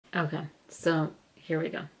Okay, so here we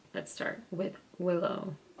go. Let's start with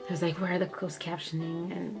Willow. I was like, where are the closed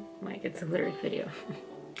captioning? And like, it's a lyric video.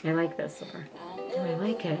 I like this one. Oh, I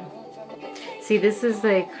like it. See, this is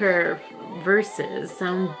like her verses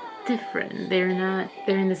sound different. They're not,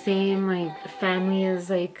 they're in the same like family as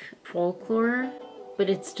like folklore, but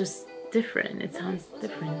it's just different. It sounds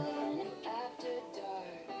different.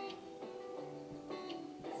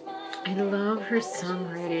 I love her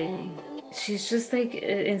songwriting. She's just like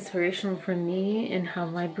inspirational for me and how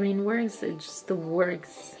my brain works. It just the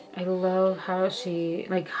works. I love how she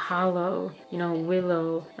like hollow, you know,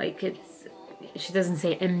 willow. Like it's she doesn't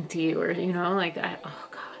say empty or you know like I oh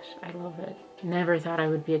gosh I love it. Never thought I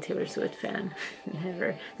would be a Taylor Swift fan.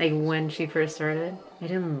 Never. Like when she first started, I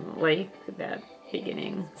didn't like that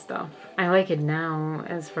beginning stuff. I like it now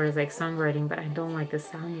as far as like songwriting, but I don't like the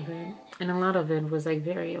sound of it. And a lot of it was like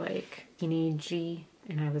very like teenagey,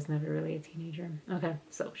 and I was never really a teenager. Okay,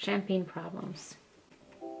 so Champagne Problems.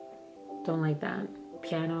 Don't like that.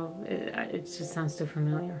 Piano, it just sounds too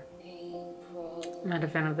familiar. I'm not a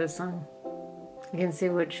fan of this song. I can see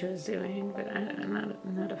what she was doing, but I'm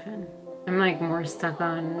not a fan. I'm like more stuck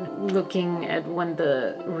on looking at when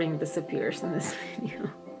the ring disappears in this video.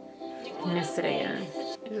 I missed it again.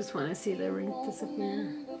 I just want to see the ring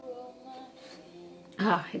disappear.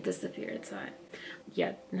 Ah, it disappeared, so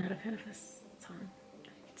yeah, not a fan of this song.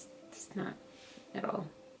 It's not at all.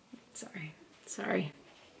 Sorry. Sorry.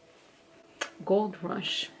 Gold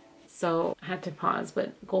Rush. So I had to pause,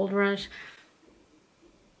 but Gold Rush,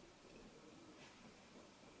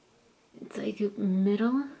 it's like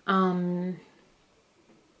middle.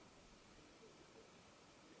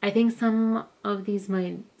 I think some of these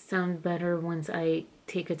might sound better once I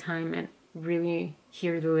take a time and really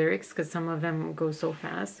hear the lyrics because some of them go so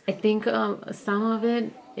fast. I think some of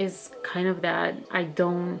it is kind of that I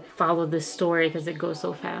don't follow the story because it goes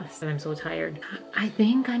so fast and I'm so tired. I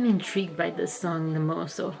think I'm intrigued by this song the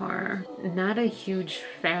most so far. Not a huge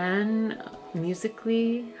fan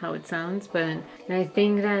musically, how it sounds, but I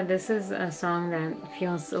think that this is a song that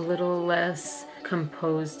feels a little less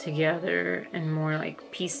composed together and more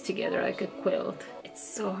like pieced together like a quilt. It's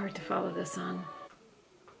so hard to follow this song.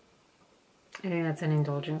 I think that's an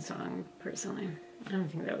indulgent song, personally. I don't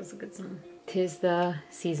think that was a good song. 'Tis the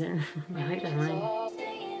Season. I like that line.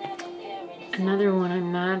 Another one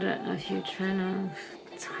I'm not a huge fan of.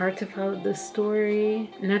 It's hard to follow the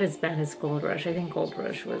story. Not as bad as Gold Rush. I think Gold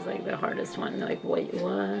Rush was like the hardest one. Like, wait,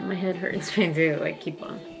 what? My head hurts trying to like keep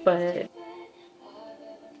on. But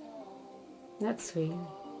that's sweet.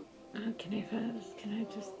 Can I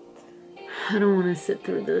just I don't want to sit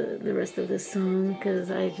through the rest of this song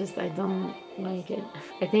because I don't like it.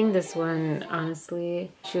 I think this one,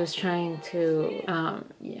 honestly, she was trying to,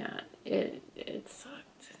 yeah, it sucked.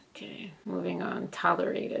 Okay, moving on.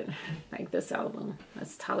 Tolerate it. Like this album.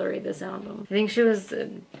 Let's tolerate this album. I think she was,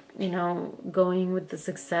 you know, going with the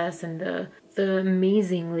success and the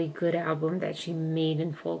amazingly good album that she made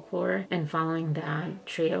in Folklore and following that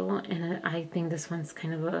trail. And I think this one's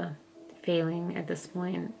kind of a failing at this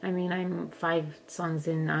point. I mean, I'm 5 songs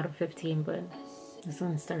in out of 15, but this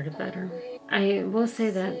one started better. I will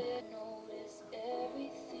say that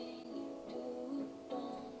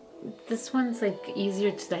this one's like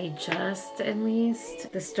easier to digest at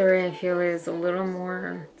least. The story I feel is a little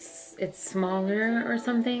more, it's smaller or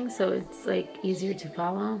something, so it's like easier to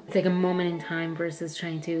follow. It's like a moment in time versus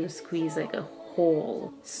trying to squeeze like a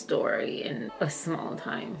whole story in a small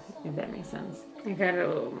time, if that makes sense. It got a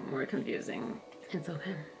little more confusing. It's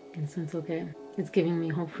okay. It's okay. It's giving me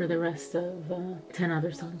hope for the rest of 10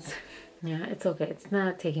 other songs. Yeah, it's okay. It's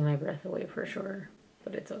not taking my breath away for sure,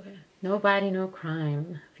 but it's okay. Nobody, No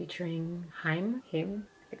Crime, featuring Him? I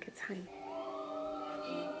think it's Haim.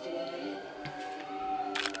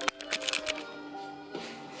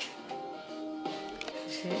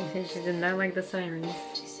 She did not like the sirens.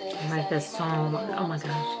 I like this song. Oh my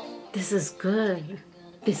gosh. This is good.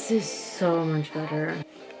 This is so much better.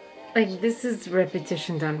 Like, this is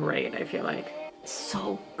repetition done right, I feel like.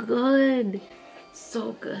 So good.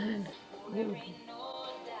 So good. Ooh.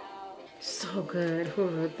 So good. Who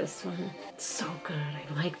wrote this one? So good. I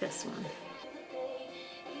like this one.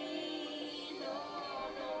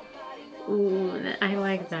 Ooh, I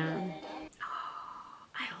like that.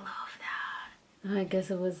 Oh, I love that. I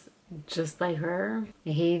guess it was just like her.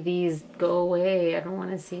 Hey, these go away. I don't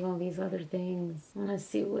want to see all these other things. I want to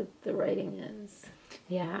see what the writing is.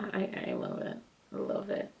 Yeah, I love it. Love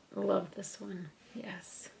it. Love this one.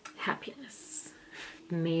 Yes. Happiness.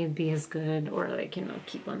 May be as good or like, you know,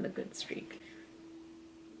 keep on the good streak.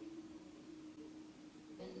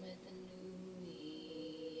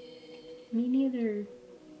 Me neither.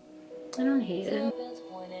 I don't hate it.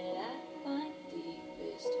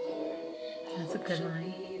 That's a good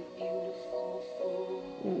line.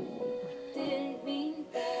 Ooh.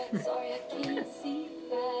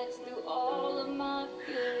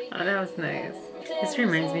 Oh, that was nice. This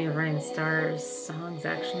reminds me of Ryan Starr's songs,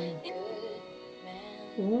 actually.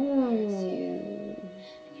 Ooh.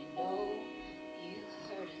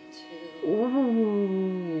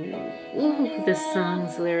 Ooh. Ooh, this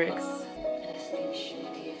song's lyrics.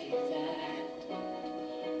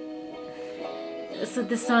 So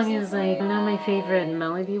this song is like not my favorite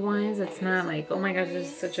melody wise. It's not like, oh my gosh, this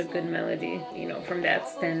is such a good melody, you know, from that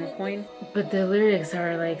standpoint. But the lyrics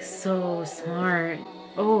are like so smart.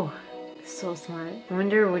 Oh, so smart. I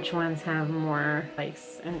wonder which ones have more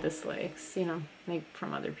likes and dislikes, you know, like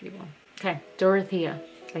from other people. Okay, Dorothea.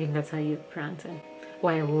 I think that's how you pronounce it. Oh,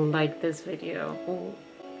 I like this video. Oh,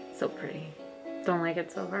 so pretty. Don't like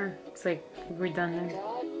it so far. It's like redundant.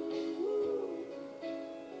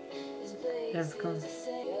 That's cool.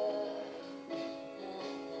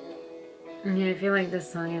 Yeah, I feel like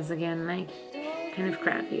this song is again like kind of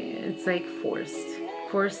crappy. It's like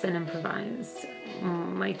forced and improvised.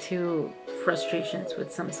 My two frustrations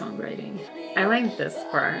with some songwriting. I like this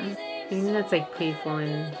part. I think that's like playful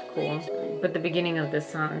and cool. But the beginning of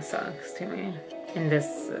this song sucks to me. And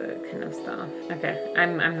this kind of stuff. Okay,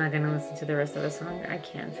 I'm not gonna listen to the rest of the song. I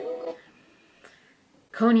can't.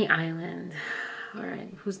 Coney Island. All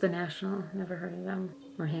right, who's the National? Never heard of them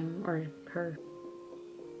or him or her.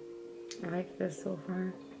 I like this so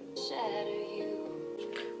far.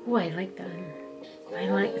 Oh, I like that. I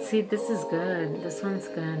like, see, this is good. This one's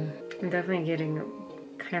good. I'm definitely getting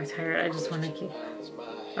kind of tired. I just want to keep.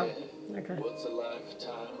 Oh, okay.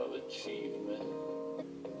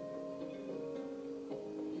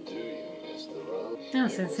 No,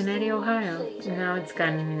 Cincinnati, Ohio. Now it's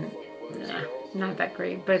gotten not that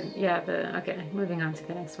great, but yeah. Okay. Moving on to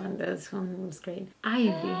the next one. This one was great.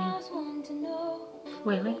 Ivy. Oh,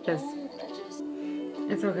 I like this.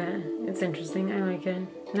 It's okay. It's interesting. I like it.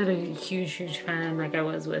 Not a huge fan like I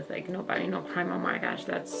was with like Nobody No Crime. Oh my gosh,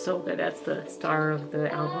 that's so good. That's the star of the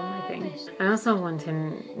album, I think. I also want to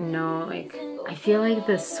know like I feel like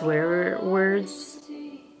the swear words.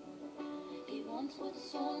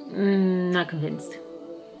 Not convinced.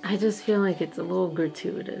 I just feel like it's a little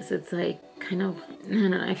gratuitous. It's like kind of I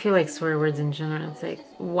don't know. I feel like swear words in general. It's like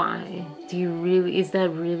why do you really? Is that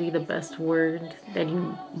really the best word that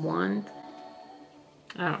you want?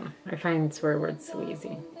 I don't know. I find swear words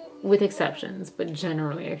lazy. With exceptions, but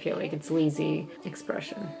generally I feel like it's lazy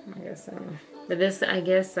expression. I guess I don't know. But this, I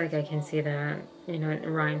guess, like I can see that, you know, it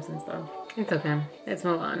rhymes and stuff. It's okay. Let's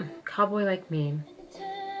move on. Cowboy Like Me.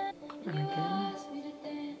 I like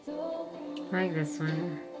it. I like this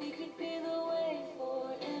one.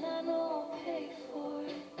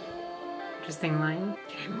 Interesting line.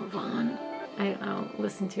 Okay, move on. I'll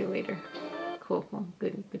listen to it later. Cool.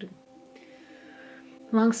 Good.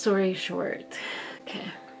 Long story short. Okay.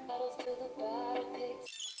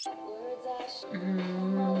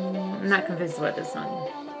 I'm not convinced about this song.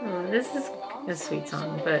 Oh, this is a sweet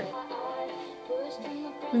song, but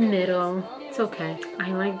middle. It's okay.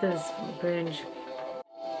 I like this bridge.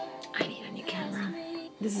 I need a new camera.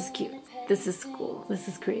 This is cute. This is cool. This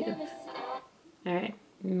is creative. All right,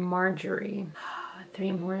 Marjorie.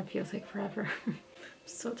 Three more. It feels like forever. I'm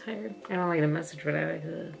so tired. I don't like the message, but I like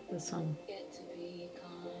the song.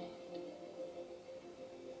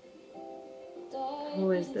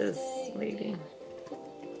 Who is this lady?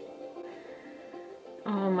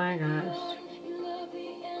 Oh my gosh.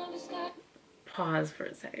 Pause for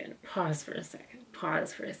a second. Pause for a second.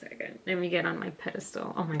 Pause for a second. Let me get on my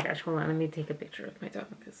pedestal. Oh my gosh, hold on. Let me take a picture of my dog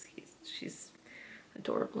because she's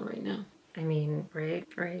adorable right now. I mean, right?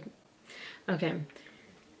 Okay.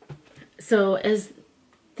 So as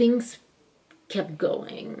things kept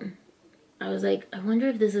going, I was like, I wonder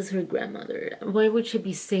if this is her grandmother. Why would she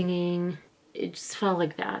be singing? It just felt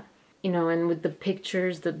like that, you know, and with the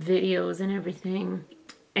pictures, the videos, and everything.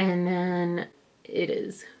 And then it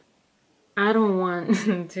is. I don't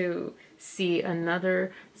want to see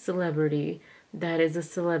another celebrity that is a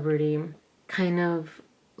celebrity kind of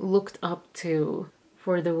looked up to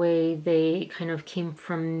for the way they kind of came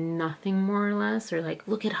from nothing more or less, or like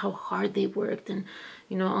look at how hard they worked and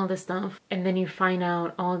you know all this stuff, and then you find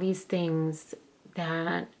out all these things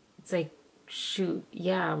that it's like shoot,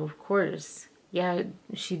 yeah, of course, yeah,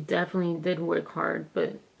 she definitely did work hard,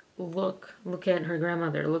 but look at her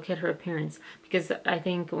grandmother, look at her appearance. Because I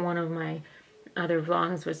think one of my other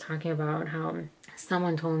vlogs was talking about how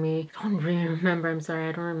someone told me, I don't really remember, I'm sorry,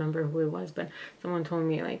 I don't remember who it was, but someone told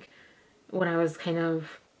me like when I was kind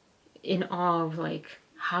of in awe of like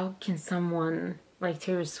how can someone like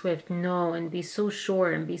Taylor Swift know and be so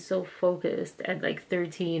sure and be so focused at like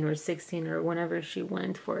 13 or 16 or whenever she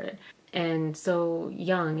went for it, and so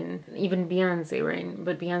young? And even Beyonce, right?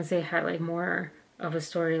 But Beyonce had like more of a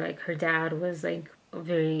story. Like her dad was like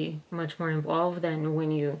very much more involved than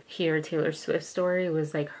when you hear Taylor Swift's story. It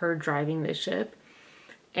was like her driving the ship.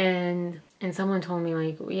 And someone told me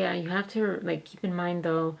like, yeah, you have to like keep in mind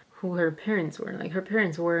though who her parents were. Like her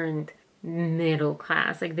parents weren't middle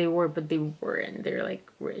class. Like they were, but they weren't. They're like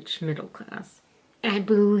rich middle class. I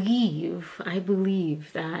believe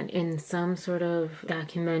that in some sort of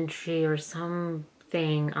documentary or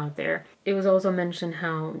something out there, it was also mentioned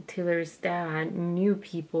how Taylor's dad knew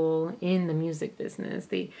people in the music business.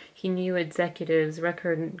 He knew executives,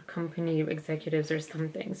 record company executives or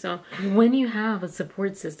something. So when you have a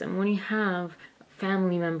support system, when you have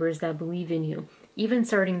family members that believe in you, even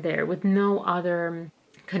starting there with no other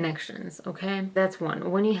connections, okay? That's one.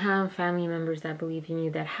 When you have family members that believe in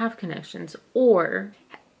you, that have connections, or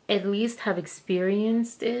at least have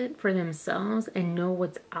experienced it for themselves and know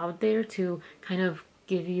what's out there to kind of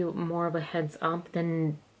give you more of a heads up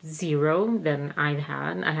than zero than I've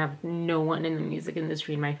had. I have no one in the music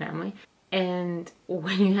industry in my family. And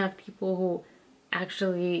when you have people who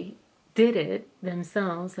actually did it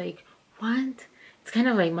themselves, like, what? It's kind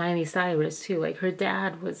of like Miley Cyrus too. Like her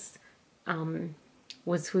dad was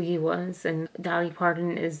who he was, and Dolly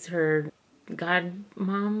Parton is her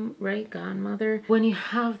godmom, right? Godmother. When you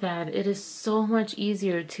have that, it is so much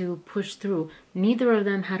easier to push through. Neither of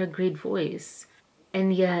them had a great voice,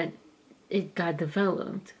 and yet it got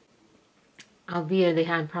developed. Albeit they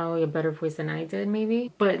had probably a better voice than I did,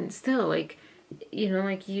 maybe. But still, like,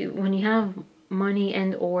 like when you have money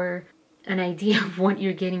and or an idea of what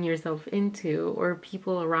you're getting yourself into, or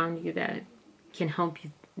people around you that can help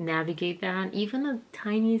you navigate that, even a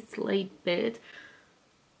tiny slight bit,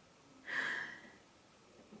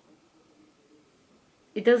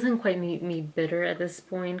 it doesn't quite make me bitter at this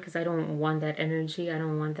point because I don't want that energy. I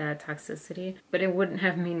don't want that toxicity. But it wouldn't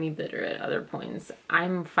have made me bitter at other points.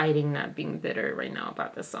 I'm fighting not being bitter right now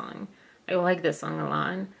about this song. I like this song a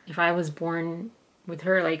lot. If I was born with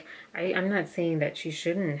her, like, I'm not saying that she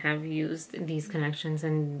shouldn't have used these connections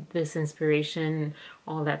and this inspiration,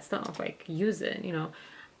 all that stuff. Like, use it.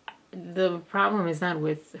 The problem is not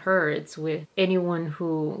with her, it's with anyone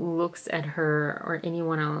who looks at her or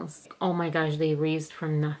anyone else. Oh my gosh, they raised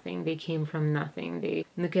from nothing. They came from nothing. They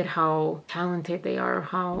look at how talented they are,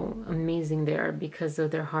 how amazing they are because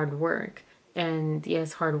of their hard work. And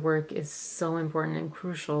yes, hard work is so important and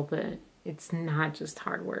crucial, but it's not just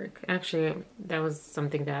hard work. Actually, that was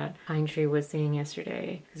something that Pine Tree was saying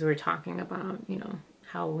yesterday because we were talking about,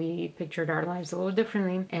 how we pictured our lives a little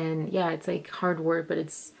differently. And yeah, it's like hard work, but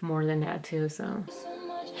it's more than that too. So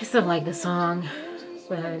I still like the song,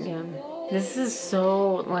 but yeah, this is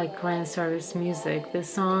so like Grand Star's music.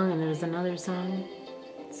 This song, and there's another song.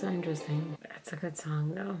 So interesting. That's a good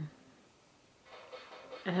song though,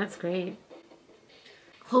 and that's great.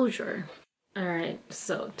 Closure. All right,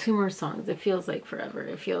 so two more songs. It feels like forever.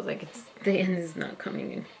 It feels like the end is not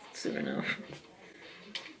coming soon enough.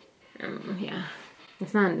 Yeah.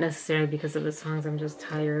 It's not necessarily because of the songs, I'm just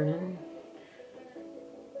tired and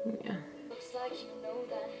yeah.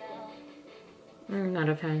 I'm not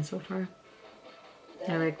a fan so far.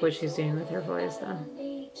 I like what she's doing with her voice though.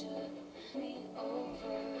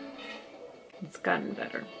 It's gotten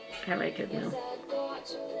better. I like it now.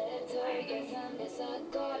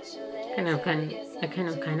 I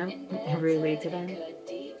kind of relate to that.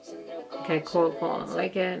 Okay, cool. I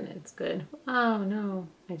like it. It's good. Oh no,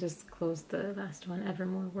 I just closed the last one.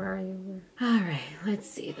 Evermore, where are you? All right, let's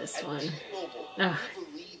see this one. Oh,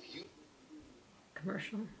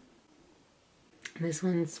 commercial. This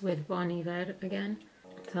one's with Bon Iver again.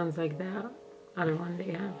 Sounds like that other one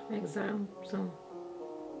they have, Exile. So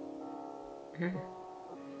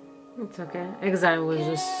it's okay. Exile was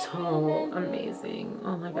just so amazing.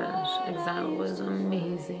 Oh my gosh, Exile was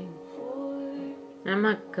amazing. I'm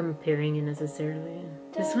not comparing it necessarily.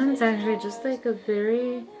 This one's actually just like a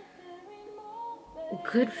very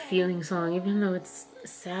good feeling song, even though it's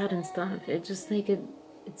sad and stuff. It just like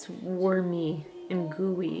it's warmy and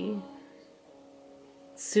gooey,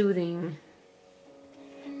 soothing.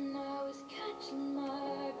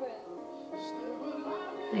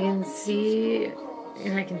 I can see,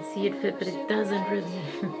 and I can see it fit, but it doesn't really.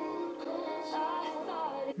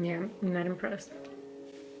 Yeah, I'm not impressed.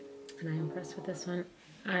 And I'm impressed with this one.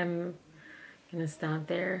 I'm gonna stop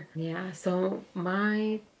there. Yeah, so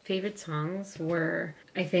my favorite songs were,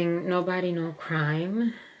 I think, Nobody No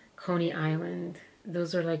Crime, Coney Island,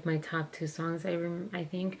 those are like my top two songs. I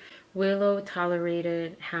think Willow,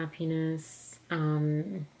 Tolerated, Happiness,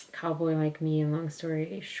 Cowboy Like Me, and Long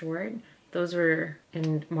Story Short. Those were,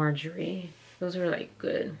 and Marjorie. Those were like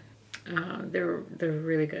good. They're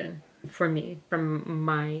really good for me, from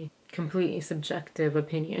my completely subjective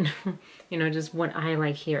opinion. You know, just what I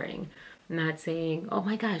like hearing. I'm not saying, oh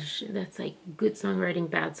my gosh, that's like good songwriting,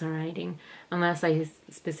 bad songwriting, unless I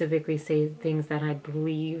specifically say things that I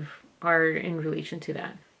believe are in relation to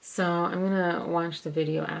that. So I'm gonna watch the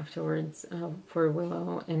video afterwards for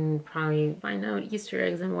Willow and probably find out Easter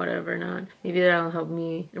eggs and whatever not. Maybe that'll help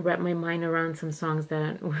me wrap my mind around some songs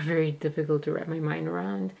that were very difficult to wrap my mind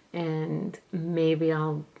around, and maybe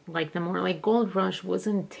I'll like them more. Like Gold Rush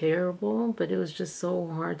wasn't terrible, but it was just so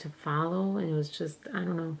hard to follow, and it was just, I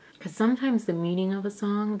don't know. Because sometimes the meaning of a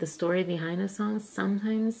song, the story behind a song,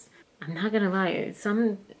 sometimes, I'm not gonna lie,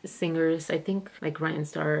 some singers, I think like Ryan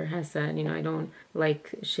Starr has said, you know, I don't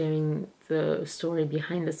like sharing the story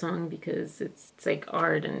behind the song because it's like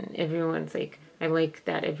art, and everyone's like, I like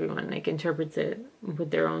that everyone like interprets it with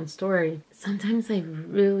their own story. Sometimes I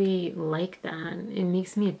really like that. It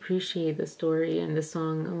makes me appreciate the story and the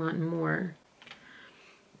song a lot more.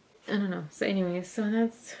 I don't know. So anyways, so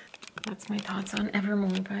that's my thoughts on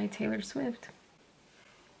Evermore by Taylor Swift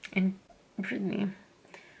and Britney.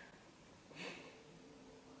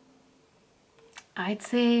 I'd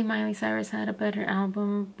say Miley Cyrus had a better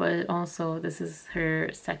album, but also this is her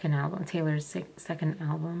second album, Taylor's second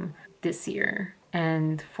album this year.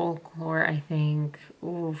 And Folklore, I think,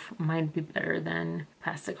 oof, might be better than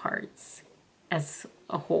Plastic Hearts as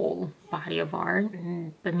a whole body of art.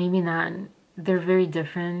 But maybe not. They're very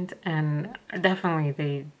different, and definitely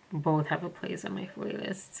they both have a place on my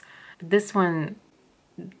playlists. But this one,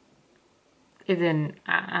 it didn't,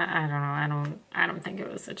 I don't know, I don't think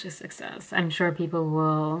it was such a success. I'm sure people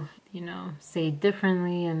will, you know, say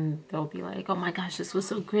differently, and they'll be like, oh my gosh, this was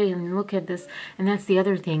so great, and look at this. And that's the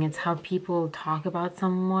other thing, it's how people talk about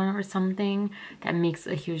someone or something that makes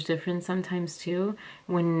a huge difference sometimes too.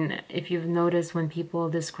 When, if you've noticed, when people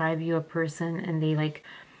describe you a person and they like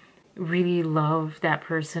really love that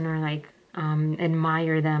person or like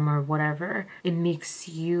admire them or whatever, it makes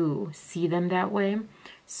you see them that way.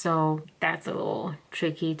 So that's a little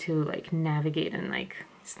tricky to like navigate and like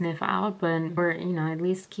sniff out, but, or you know, at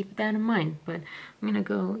least keep that in mind. But I'm gonna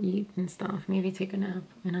go eat and stuff, maybe take a nap,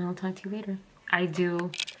 and I'll talk to you later. I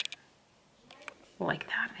do like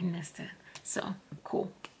that. I missed it. So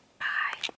cool.